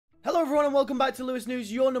Hello everyone and welcome back to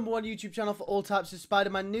LewisNews, your #1 YouTube channel for all types of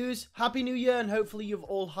Spider-Man news. Happy New Year and hopefully you've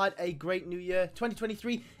all had a great New Year.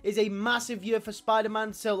 2023 is a massive year for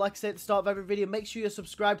Spider-Man, so like I said at the start of every video, make sure you're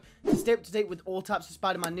subscribed to stay up to date with all types of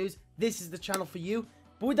Spider-Man news. This is the channel for you.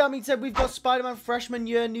 But with that being said, we've got Spider-Man freshman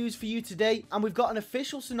year news for you today, and we've got an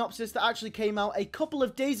official synopsis that actually came out a couple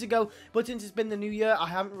of days ago, but since it's been the new year, I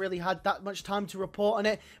haven't really had that much time to report on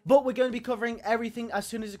it, but we're going to be covering everything as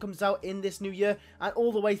soon as it comes out in this new year, and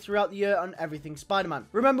all the way throughout the year on everything Spider-Man.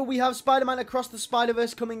 Remember, we have Spider-Man Across the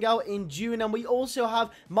Spider-Verse coming out in June, and we also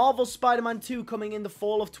have Marvel's Spider-Man 2 coming in the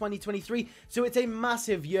fall of 2023, so it's a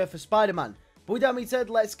massive year for Spider-Man. But with that being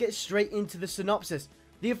said, let's get straight into the synopsis.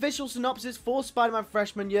 The official synopsis for Spider-Man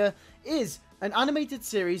freshman year is an animated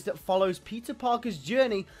series that follows Peter Parker's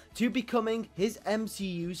journey to becoming his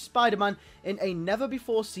MCU Spider-Man in a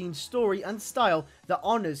never-before-seen story and style that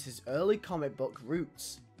honors his early comic book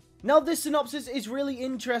roots. Now, this synopsis is really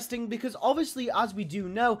interesting because obviously, as we do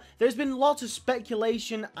know, there's been lots of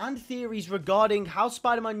speculation and theories regarding how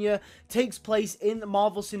Spider-Man year takes place in the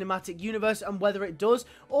Marvel Cinematic Universe and whether it does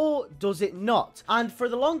or does it not. And for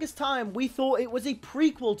the longest time, we thought it was a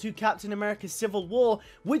prequel to Captain America's Civil War,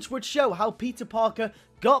 which would show how Peter Parker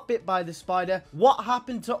got bit by the spider, what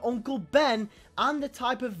happened to Uncle Ben, and the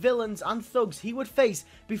type of villains and thugs he would face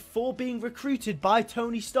before being recruited by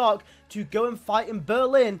Tony Stark to go and fight in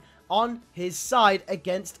Berlin on his side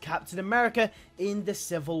against Captain America in the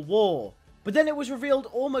Civil War. But then it was revealed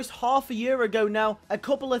almost half a year ago now, a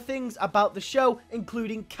couple of things about the show,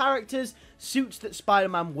 including characters, suits that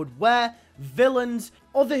Spider-Man would wear, villains,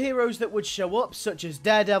 other heroes that would show up such as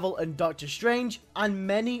Daredevil and Doctor Strange, and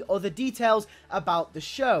many other details about the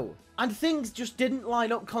show. And things just didn't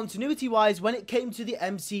line up continuity-wise when it came to the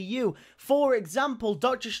MCU. For example,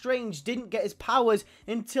 Doctor Strange didn't get his powers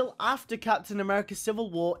until after Captain America's Civil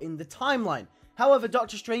War in the timeline. However,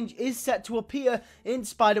 Doctor Strange is set to appear in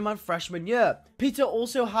Spider-Man freshman year. Peter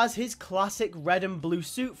also has his classic red and blue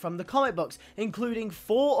suit from the comic books, including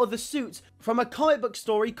 4 other suits from a comic book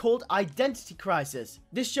story called Identity Crisis.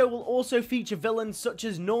 This show will also feature villains such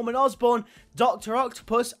as Norman Osborn, Dr.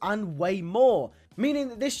 Octopus, and way more, meaning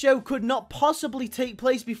that this show could not possibly take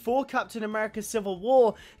place before Captain America's Civil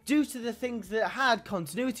War due to the things that it had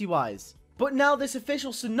continuity-wise. But now this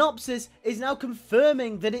official synopsis is now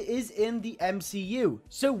confirming that it is in the MCU.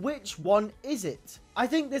 So which one is it? I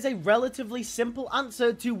think there's a relatively simple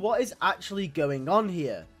answer to what is actually going on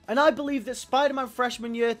here. And I believe that Spider-Man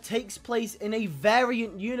freshman year takes place in a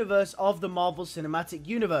variant universe of the Marvel Cinematic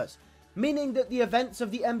Universe, meaning that the events of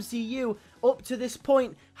the MCU up to this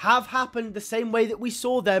point have happened the same way that we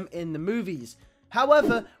saw them in the movies.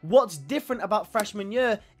 However, what's different about freshman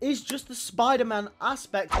year is just the Spider-Man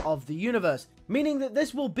aspect of the universe, meaning that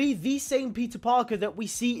this will be the same Peter Parker that we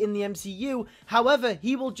see in the MCU. However,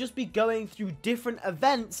 he will just be going through different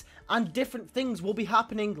events and different things will be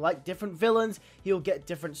happening, like different villains. He'll get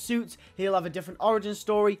different suits, he'll have a different origin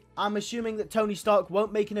story. I'm assuming that Tony Stark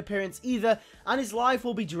won't make an appearance either, and his life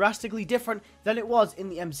will be drastically different than it was in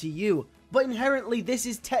the MCU. But inherently, this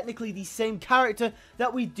is technically the same character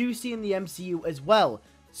that we do see in the MCU as well.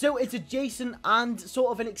 So it's adjacent and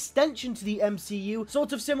sort of an extension to the MCU,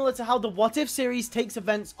 sort of similar to how the What If series takes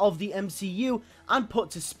events of the MCU and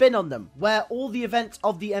puts a spin on them, where all the events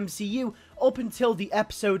of the MCU up until the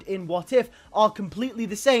episode in What If are completely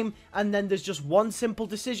the same, and then there's just one simple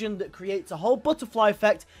decision that creates a whole butterfly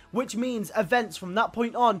effect, which means events from that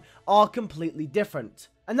point on are completely different.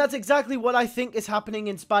 And that's exactly what I think is happening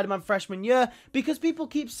in Spider-Man freshman year, because people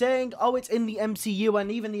keep saying, oh, it's in the MCU, and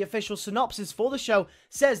even the official synopsis for the show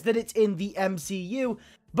says that it's in the MCU.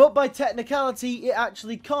 But by technicality, it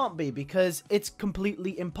actually can't be, because it's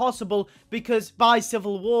completely impossible, because by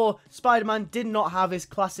Civil War, Spider-Man did not have his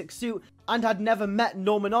classic suit and had never met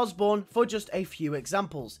Norman Osborn, for just a few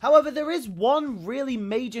examples. However, there is one really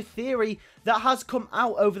major theory that has come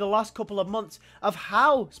out over the last couple of months of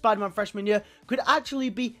how Spider-Man freshman year could actually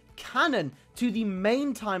be canon to the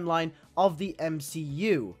main timeline of the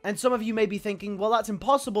MCU. And some of you may be thinking, well, that's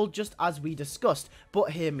impossible, just as we discussed,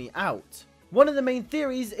 but hear me out. One of the main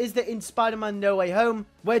theories is that in Spider-Man No Way Home,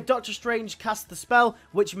 where Doctor Strange cast the spell,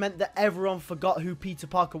 which meant that everyone forgot who Peter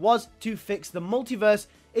Parker was to fix the multiverse,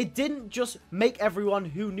 it didn't just make everyone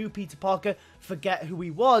who knew Peter Parker forget who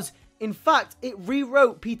he was. In fact, it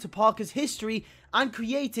rewrote Peter Parker's history and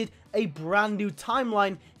created a brand new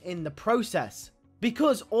timeline in the process.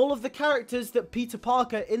 Because all of the characters that Peter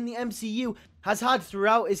Parker in the MCU has had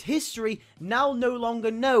throughout his history now no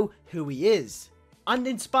longer know who he is. And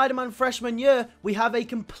in Spider-Man freshman year, we have a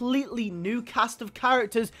completely new cast of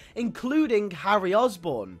characters, including Harry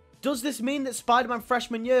Osborn. Does this mean that Spider-Man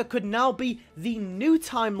freshman year could now be the new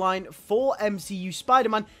timeline for MCU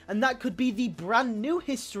Spider-Man, and that could be the brand new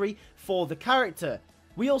history for the character?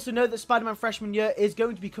 We also know that Spider-Man freshman year is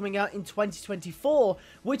going to be coming out in 2024,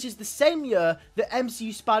 which is the same year that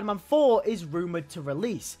MCU Spider-Man 4 is rumoured to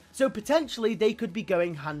release. So potentially they could be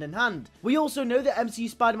going hand in hand. We also know that MCU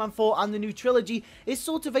Spider-Man 4 and the new trilogy is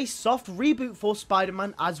sort of a soft reboot for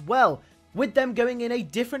Spider-Man as well, with them going in a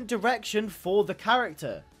different direction for the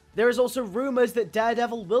character. There is also rumours that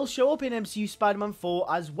Daredevil will show up in MCU Spider-Man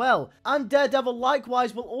 4 as well, and Daredevil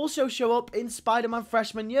likewise will also show up in Spider-Man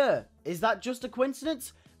freshman year. Is that just a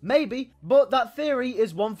coincidence? Maybe, but that theory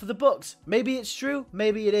is one for the books. Maybe it's true,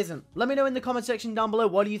 maybe it isn't. Let me know in the comment section down below,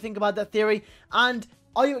 what do you think about that theory, and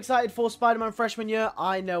are you excited for Spider-Man freshman year?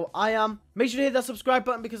 I know I am. Make sure to hit that subscribe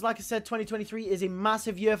button because, like I said, 2023 is a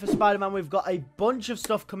massive year for Spider-Man. We've got a bunch of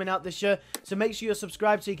stuff coming out this year, so make sure you're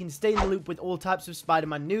subscribed so you can stay in the loop with all types of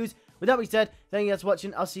Spider-Man news. With that being said, thank you guys for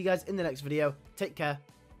watching. I'll see you guys in the next video. Take care,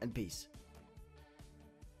 and peace.